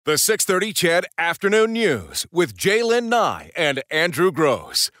The 6:30 CHED Afternoon News with Jaylen Nye and Andrew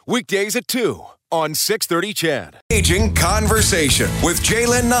Gross. Weekdays at 2 on 6:30 CHED. Aging Conversation with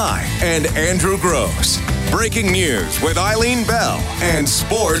Jaylen Nye and Andrew Gross. Breaking news with Eileen Bell and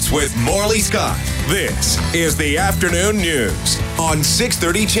sports with Morley Scott. This is the Afternoon News on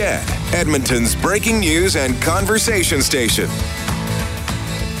 6:30 CHED, Edmonton's breaking news and conversation station.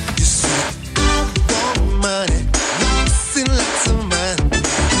 You see, I want money, lots and lots of money.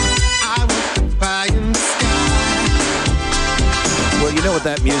 I want the pie in the sky. Well, you know what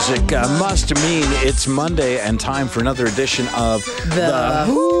that music must mean. It's Monday and time for another edition of The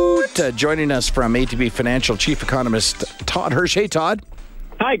Hoot. Joining us from ATB Financial Chief Economist Todd Hirsch. Hey, Todd.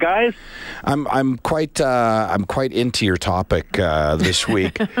 Hi, guys. I'm quite into your topic this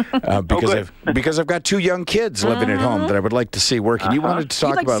week because I've got two young kids living at home that I would like to see working. You wanted to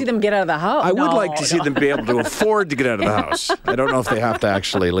talk about. You'd like to see them get out of the house. I would like to see them be able to afford to get out of the house. I don't know if they have to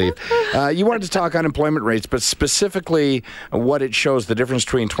actually leave. You wanted to talk unemployment rates, but specifically what it shows, the difference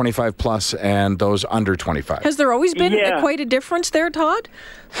between 25 plus and those under 25. Has there always been quite a difference there, Todd?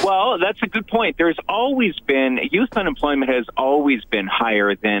 Well, that's a good point. There's always been, youth unemployment has always been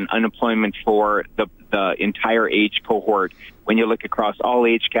higher than unemployment for the entire age cohort when you look across all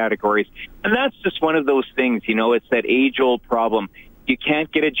age categories. And that's just one of those things, you know, it's that age-old problem. You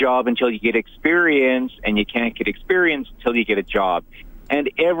can't get a job until you get experience, and you can't get experience until you get a job. And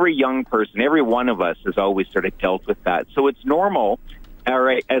every young person, every one of us has always sort of dealt with that. So it's normal, all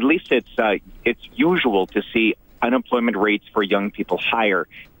right, at least it's usual to see unemployment rates for young people higher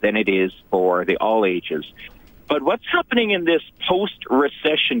than it is for the all ages. But what's happening in this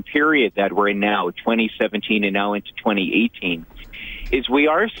post-recession period that we're in now, 2017 and now into 2018, is we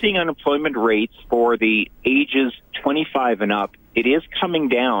are seeing unemployment rates for the ages 25 and up. It is coming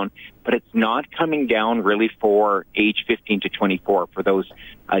down, but it's not coming down really for age 15 to 24, for those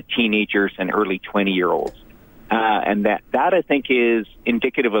teenagers and early 20-year-olds. And that I think is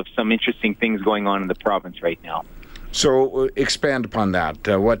indicative of some interesting things going on in the province right now. So expand upon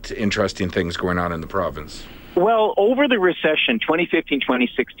that. What interesting things going on in the province? Well, over the recession, 2015,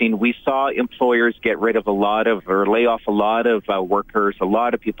 2016, we saw employers get rid of lay off a lot of workers. A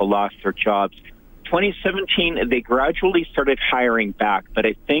lot of people lost their jobs. 2017, they gradually started hiring back, but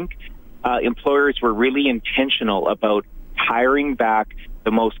I think employers were really intentional about hiring back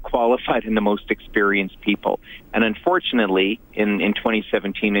the most qualified and the most experienced people. And unfortunately, in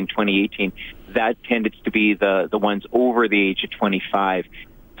 2017 and 2018, that tended to be the ones over the age of 25.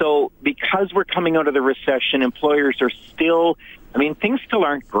 So because we're coming out of the recession, employers are still, things still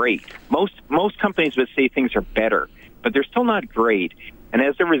aren't great. Most companies would say things are better, but they're still not great. And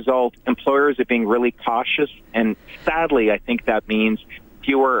as a result, employers are being really cautious. And sadly, I think that means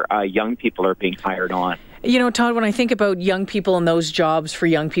fewer young people are being hired on. You know, Todd, when I think about young people and those jobs for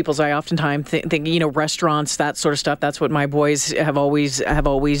young people, I oftentimes think, restaurants, that sort of stuff. That's what my boys have always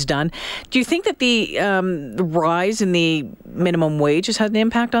done. Do you think that the rise in the minimum wage has had an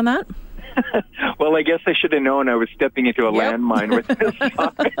impact on that? Well, I guess I should have known I was stepping into a landmine with this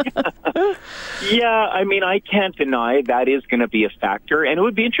topic. Yeah, I can't deny that is going to be a factor. And it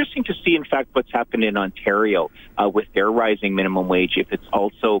would be interesting to see, in fact, what's happened in Ontario with their rising minimum wage, if it's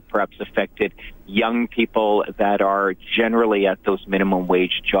also perhaps affected young people that are generally at those minimum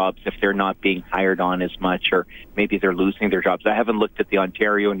wage jobs, if they're not being hired on as much, or maybe they're losing their jobs. I haven't looked at the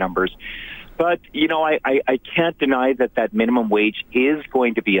Ontario numbers. But, I can't deny that minimum wage is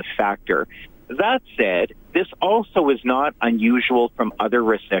going to be a factor. That said, this also is not unusual from other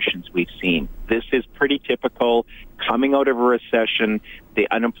recessions we've seen. This is pretty typical. Coming out of a recession, the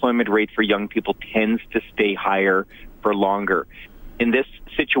unemployment rate for young people tends to stay higher for longer. In this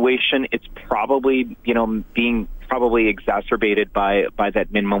situation, it's probably, being probably exacerbated by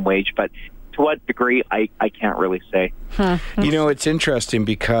that minimum wage. But to what degree, I can't really say. You know, it's interesting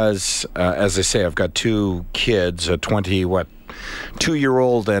because, as I say, I've got two kids, a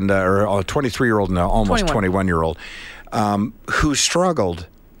 22-year-old and or a 23-year-old and an almost 21-year-old, who struggled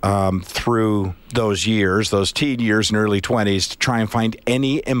through those years, those teen years and early 20s, to try and find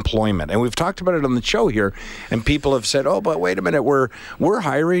any employment. And we've talked about it on the show here, and people have said, oh, but wait a minute, we're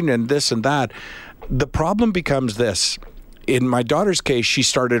hiring and this and that. The problem becomes this. In my daughter's case, she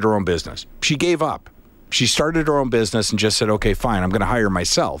started her own business. She gave up. She started her own business and just said, okay, fine, I'm going to hire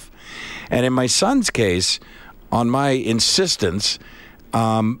myself. And in my son's case, on my insistence,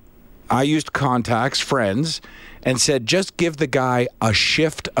 I used contacts, friends, and said, just give the guy a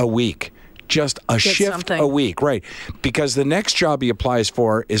shift a week. just a shift something. a week, right? Because the next job he applies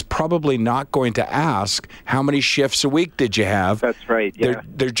for is probably not going to ask how many shifts a week did you have. That's right, yeah.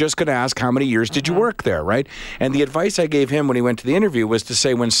 They're just going to ask how many years did you work there, right? And the advice I gave him when he went to the interview was to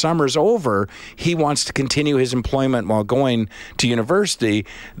say when summer's over, he wants to continue his employment while going to university,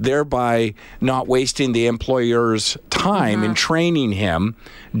 thereby not wasting the employer's time in training him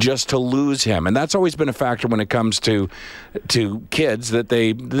just to lose him. And that's always been a factor when it comes to kids, that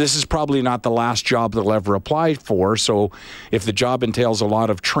this is probably not the last job they'll ever apply for. So if the job entails a lot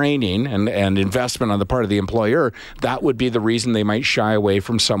of training and investment on the part of the employer, that would be the reason they might shy away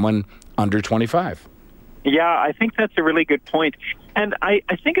from someone under 25. Yeah, I think that's a really good point. And I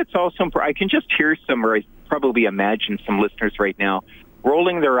think it's also important. I can just hear or I probably imagine some listeners right now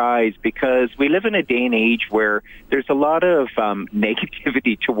rolling their eyes, because we live in a day and age where there's a lot of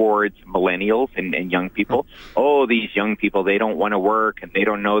negativity towards millennials and young people. Oh, these young people, they don't want to work and they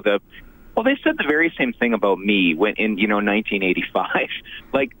don't know well, they said the very same thing about me when in 1985.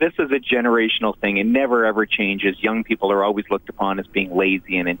 Like, this is a generational thing. It never, ever changes. Young people are always looked upon as being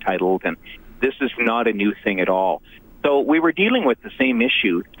lazy and entitled, and this is not a new thing at all. So we were dealing with the same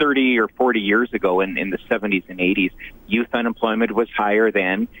issue 30 or 40 years ago in the 70s and 80s. Youth unemployment was higher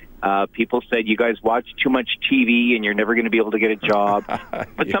then. People said, you guys watch too much TV and you're never going to be able to get a job.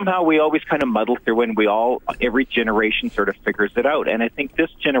 But somehow we always kind of muddle through, and every generation sort of figures it out. And I think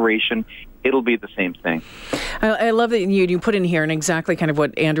this generation, it'll be the same thing. I love that you put in here and exactly kind of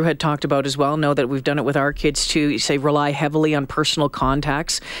what Andrew had talked about as well. Know that we've done it with our kids too. You say rely heavily on personal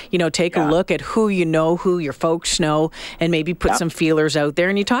contacts. Take a look at who you know, who your folks know, and maybe put some feelers out there.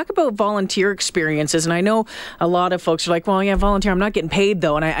 And you talk about volunteer experiences, and I know a lot of folks are like, well, yeah, volunteer, I'm not getting paid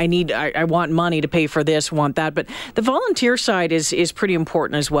though, and I want money to pay for this, want that. But the volunteer side is pretty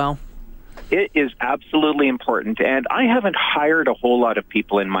important as well. It is absolutely important, and I haven't hired a whole lot of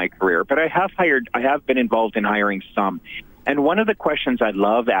people in my career, but I have been involved in hiring some. And one of the questions I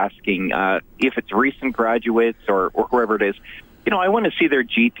love asking, if it's recent graduates or whoever it is, I want to see their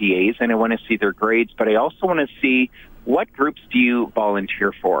GPAs and I want to see their grades, but I also want to see what groups do you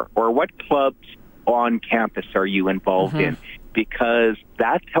volunteer for, or what clubs on campus are you involved in, because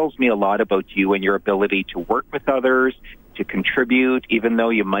that tells me a lot about you and your ability to work with others, to contribute, even though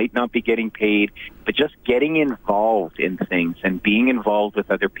you might not be getting paid, but just getting involved in things and being involved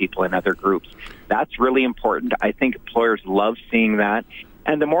with other people and other groups. That's really important. I think employers love seeing that.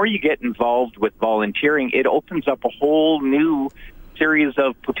 And the more you get involved with volunteering, it opens up a whole new series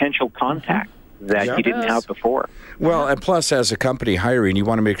of potential contacts that you didn't have before. Well, and plus, as a company hiring, you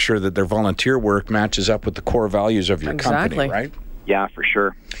want to make sure that their volunteer work matches up with the core values of your company, right? Yeah, for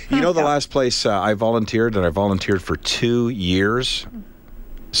sure. The last place I volunteered for 2 years,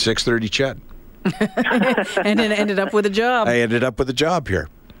 630 Chet. And then ended up with a job. I ended up with a job here.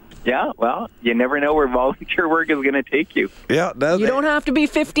 Yeah, well, you never know where volunteer work is going to take you. Yeah, you don't have to be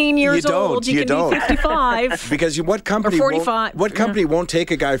 15 years old. You can be 55. Because what company or 45. What company won't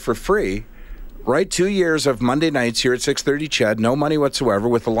take a guy for free? Right, 2 years of Monday nights here at 630 Ched, no money whatsoever,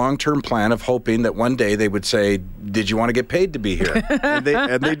 with a long-term plan of hoping that one day they would say, did you want to get paid to be here? And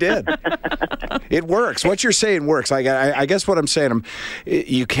they did. It works. What you're saying works. I guess what I'm saying,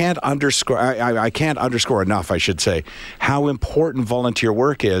 you can't underscore, I can't underscore enough, I should say, how important volunteer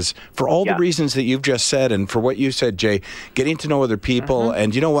work is for all the reasons that you've just said, and for what you said, Jay, getting to know other people.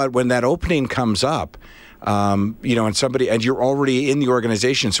 And you know what, when that opening comes up, and you're already in the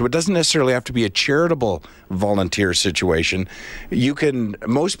organization, so it doesn't necessarily have to be a charitable volunteer situation.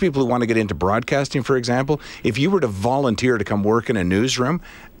 Most people who want to get into broadcasting, for example, if you were to volunteer to come work in a newsroom,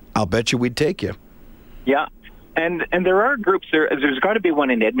 I'll bet you we'd take you. Yeah. And there are groups there's got to be one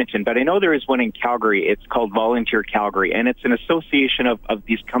in Edmonton, but I know there is one in Calgary. It's called Volunteer Calgary, and it's an association of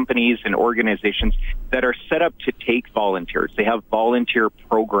these companies and organizations that are set up to take volunteers. They have volunteer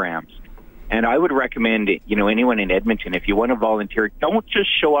programs. And I would recommend, anyone in Edmonton, if you want to volunteer, don't just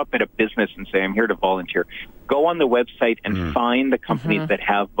show up at a business and say, I'm here to volunteer. Go on the website and find the companies that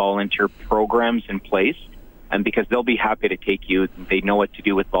have volunteer programs in place, and because they'll be happy to take you. They know what to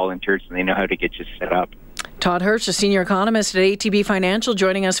do with volunteers, and they know how to get you set up. Todd Hirsch, a senior economist at ATB Financial,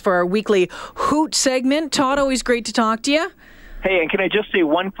 joining us for our weekly Hoot segment. Todd, always great to talk to you. Hey, and can I just say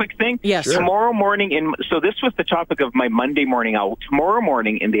one quick thing? Yes. Sure. Tomorrow morning, so this was the topic of my Monday Morning Owl. Tomorrow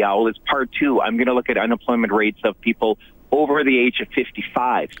morning in the Owl is part 2. I'm going to look at unemployment rates of people over the age of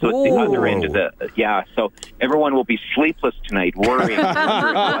 55. So it's the other end of so everyone will be sleepless tonight, worrying,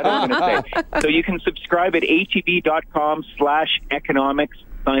 wondering what I'm going to say. So you can subscribe at atb.com/economics.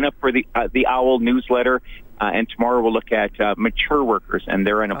 Sign up for the Owl newsletter. And tomorrow we'll look at mature workers and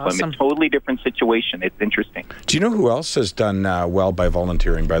their unemployment. Awesome. Totally different situation. It's interesting. Do you know who else has done well by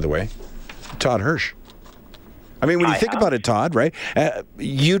volunteering, by the way? Todd Hirsch. I mean, when you think about it, Todd, right?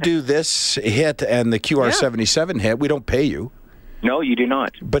 You do this hit and the QR77 hit. We don't pay you. No, you do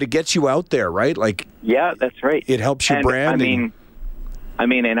not. But it gets you out there, right? Like, yeah, that's right. It helps your brand. I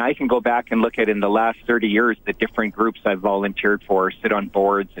mean, and I can go back and look at in the last 30 years the different groups I've volunteered for, sit on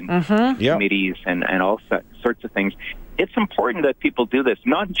boards and committees and all sorts of things. It's important that people do this,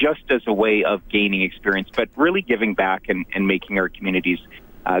 not just as a way of gaining experience, but really giving back and making our communities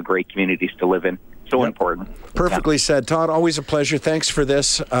great communities to live in. So important. Perfectly said. Todd, always a pleasure. Thanks for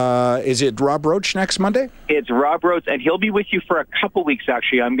this. Is it Rob Roach next Monday? It's Rob Roach, and he'll be with you for a couple weeks,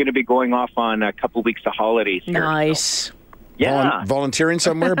 actually. I'm going to be going off on a couple weeks of holidays here. Nice. So. Yeah. Volunteering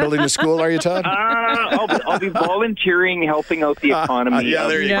somewhere, building a school, are you, Todd? I'll be volunteering, helping out the economy of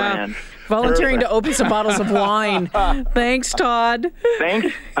the brand. Volunteering to open some bottles of wine. Thanks, Todd.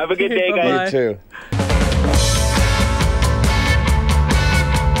 Thanks. Have a good day, guys. You too.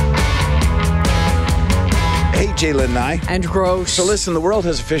 Hey, Jaylen Nye. And Gross. So listen, the world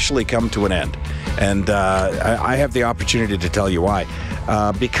has officially come to an end. And I have the opportunity to tell you why.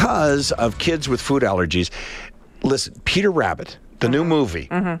 Because of kids with food allergies. Listen, Peter Rabbit, the new movie,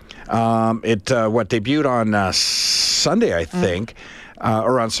 it debuted on Sunday, I think.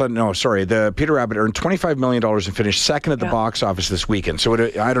 Or on Sunday, no, sorry. The Peter Rabbit earned $25 million and finished second at the box office this weekend. So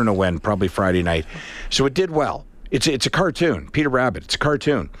I don't know when, probably Friday night. So it did well. It's a cartoon. Peter Rabbit, it's a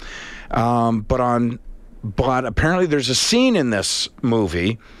cartoon. But apparently there's a scene in this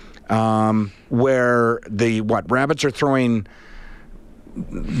movie where rabbits are throwing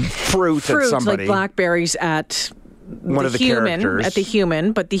fruit at somebody. Like blackberries at one of the characters. At the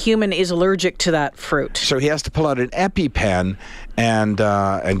human, but the human is allergic to that fruit. So he has to pull out an EpiPen and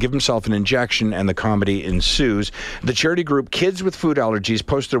give himself an injection, and the comedy ensues. The charity group Kids with Food Allergies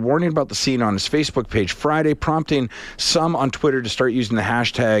posted a warning about the scene on its Facebook page Friday, prompting some on Twitter to start using the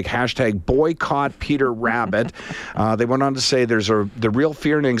hashtag boycott Peter Rabbit. They went on to say the real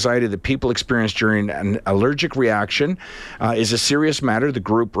fear and anxiety that people experience during an allergic reaction is a serious matter, the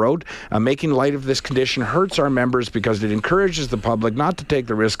group wrote. Making light of this condition hurts our members because it encourages the public not to take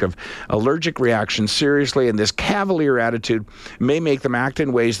the risk of allergic reactions seriously, and this cavalier attitude may make them act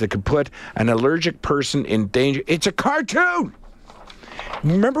in ways that could put an allergic person in danger. It's a cartoon!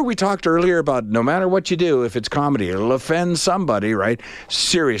 Remember we talked earlier about no matter what you do, if it's comedy, it'll offend somebody, right?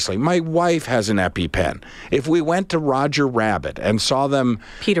 Seriously, my wife has an EpiPen. If we went to Roger Rabbit and saw them...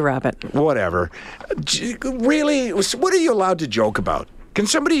 Peter Rabbit. Whatever. Really? What are you allowed to joke about? Can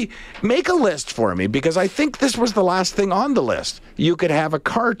somebody make a list for me? Because I think this was the last thing on the list. You could have a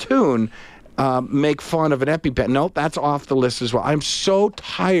cartoon make fun of an EpiPen. No, that's off the list as well. I'm so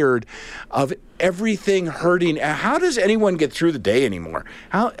tired of everything hurting. How does anyone get through the day anymore?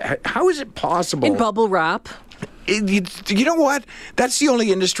 How is it possible? In bubble wrap. You know what? That's the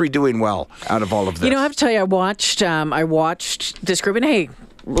only industry doing well out of all of this. You know, I have to tell you, I watched this group, and hey,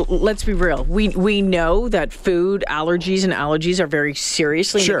 let's be real. We know that food allergies and allergies are very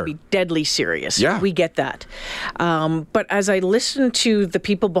seriously, sure, and they can be deadly serious. Yeah. We get that. But as I listened to the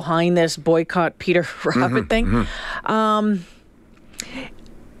people behind this boycott Peter Rabbit thing,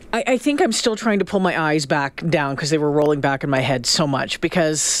 I think I'm still trying to pull my eyes back down because they were rolling back in my head so much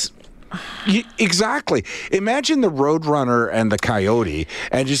because... Exactly. Imagine the Roadrunner and the Coyote,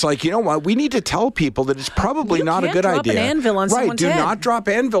 and just like, you know what? We need to tell people that it's probably not a good idea. You can't drop an anvil on someone's head. Right. Do not drop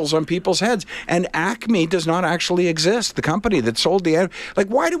anvils on people's heads. And Acme does not actually exist. The company that sold the anvil. Like,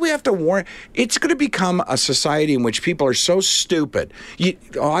 why do we have to warn? It's going to become a society in which people are so stupid.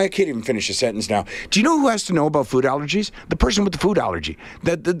 I can't even finish a sentence now. Do you know who has to know about food allergies? The person with the food allergy.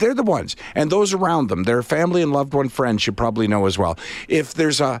 They're the ones. And those around them, their family and loved one friends should probably know as well. If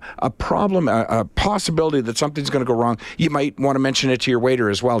there's a problem, a possibility that something's going to go wrong, you might want to mention it to your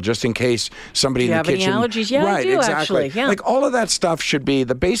waiter as well, just in case somebody in the kitchen... Do you have any allergies? Yeah, right, I do, exactly. actually. Yeah. Like, all of that stuff should be,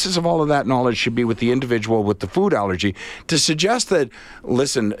 the basis of all of that knowledge should be with the individual with the food allergy. To suggest that,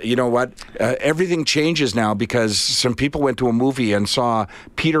 listen, you know what, everything changes now because some people went to a movie and saw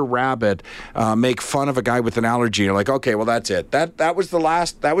Peter Rabbit make fun of a guy with an allergy. You're like, okay, well, that's it. That was the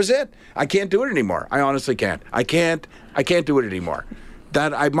last, that was it. I can't do it anymore. I honestly can't. I can't do it anymore.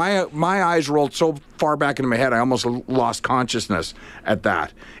 My eyes rolled so far back into my head, I almost lost consciousness at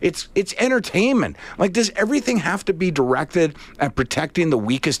that. It's entertainment. Like, does everything have to be directed at protecting the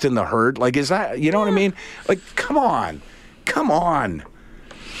weakest in the herd? Like, is that, you know what I mean? Like, come on.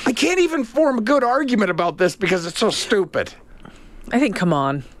 I can't even form a good argument about this because it's so stupid. I think come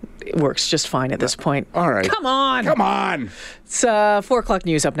on. It works just fine at this point. All right. Come on. It's 4 o'clock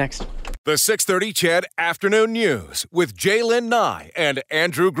news up next. The 6:30 CHED Afternoon News with Jaylen Nye and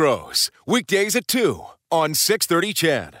Andrew Gross. Weekdays at 2 on 6:30 CHED.